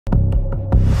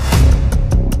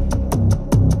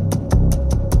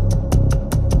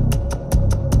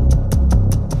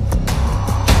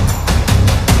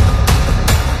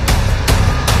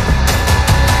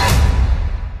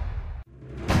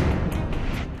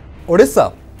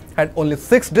Odisha had only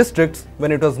 6 districts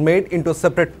when it was made into a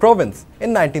separate province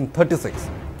in 1936.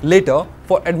 Later,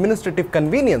 for administrative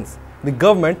convenience, the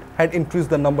government had increased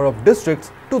the number of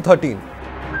districts to 13.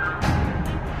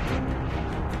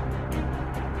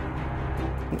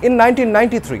 In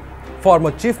 1993,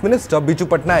 former Chief Minister Biju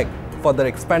Patnaik further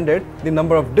expanded the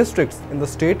number of districts in the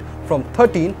state from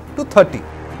 13 to 30.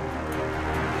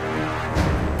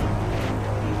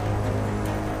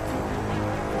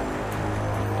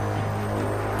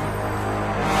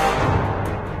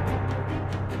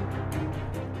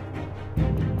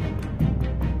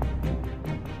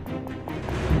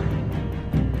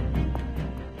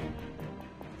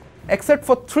 Except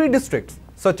for 3 districts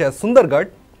such as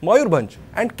Sundargarh, Mayurbhanj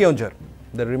and Keonjhar,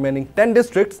 the remaining 10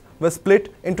 districts were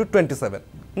split into 27.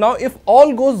 Now if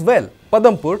all goes well,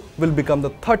 Padampur will become the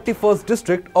 31st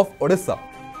district of Odisha.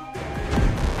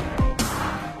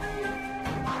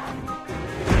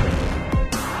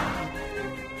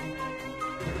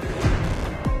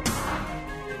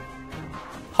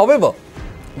 However,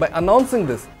 by announcing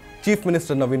this, Chief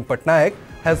Minister Naveen Patnaik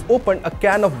has opened a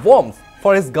can of worms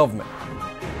for his government.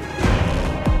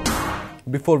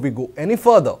 Before we go any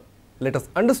further, let us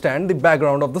understand the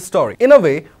background of the story. In a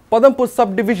way, Padampur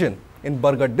subdivision in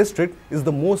Bargarh district is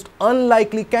the most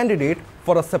unlikely candidate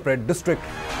for a separate district,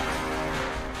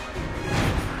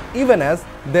 even as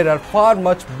there are far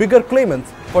much bigger claimants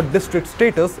for district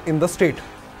status in the state.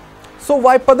 So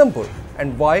why Padampur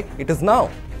and why it is now?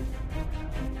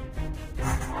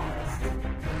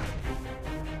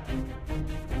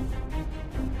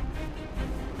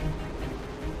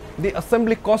 The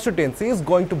Assembly constituency is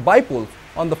going to by-polls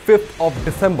on the 5th of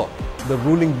December. The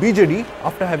ruling BJD,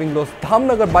 after having lost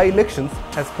Dhamnagar by-elections,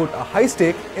 has put a high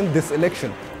stake in this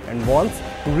election and wants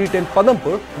to retain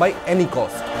Padampur by any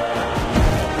cost.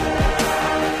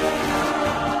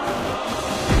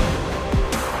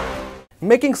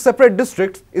 Making separate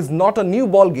districts is not a new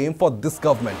ball game for this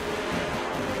government.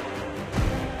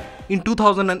 In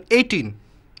 2018,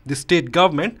 the state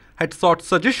government had sought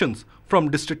suggestions from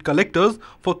district collectors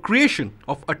for creation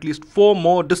of at least 4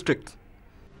 more districts.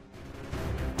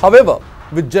 However,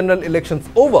 with general elections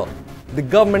over, the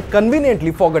government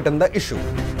conveniently forgotten the issue.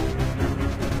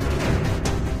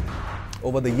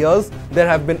 Over the years, there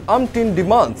have been umpteen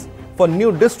demands for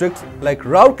new districts like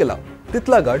Rourkela,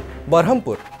 Titlagad,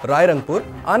 Berhampur, Rairangpur,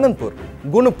 Anandpur,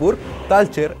 Gunupur,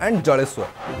 Talcher and Jadeswar.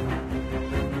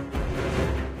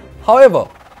 However,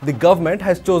 the government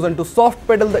has chosen to soft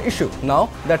pedal the issue.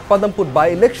 Now that Padampur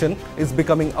by-election is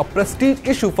becoming a prestige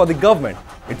issue for the government,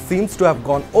 it seems to have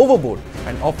gone overboard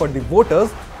and offered the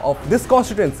voters of this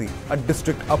constituency a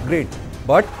district upgrade.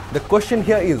 But the question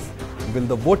here is, will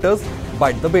the voters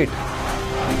bite the bait?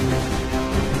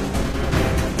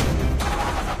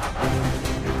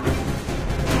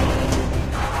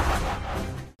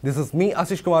 This is me,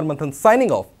 Ashish Kumar Manthan,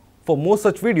 signing off. For more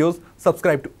such videos,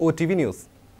 subscribe to OTV News.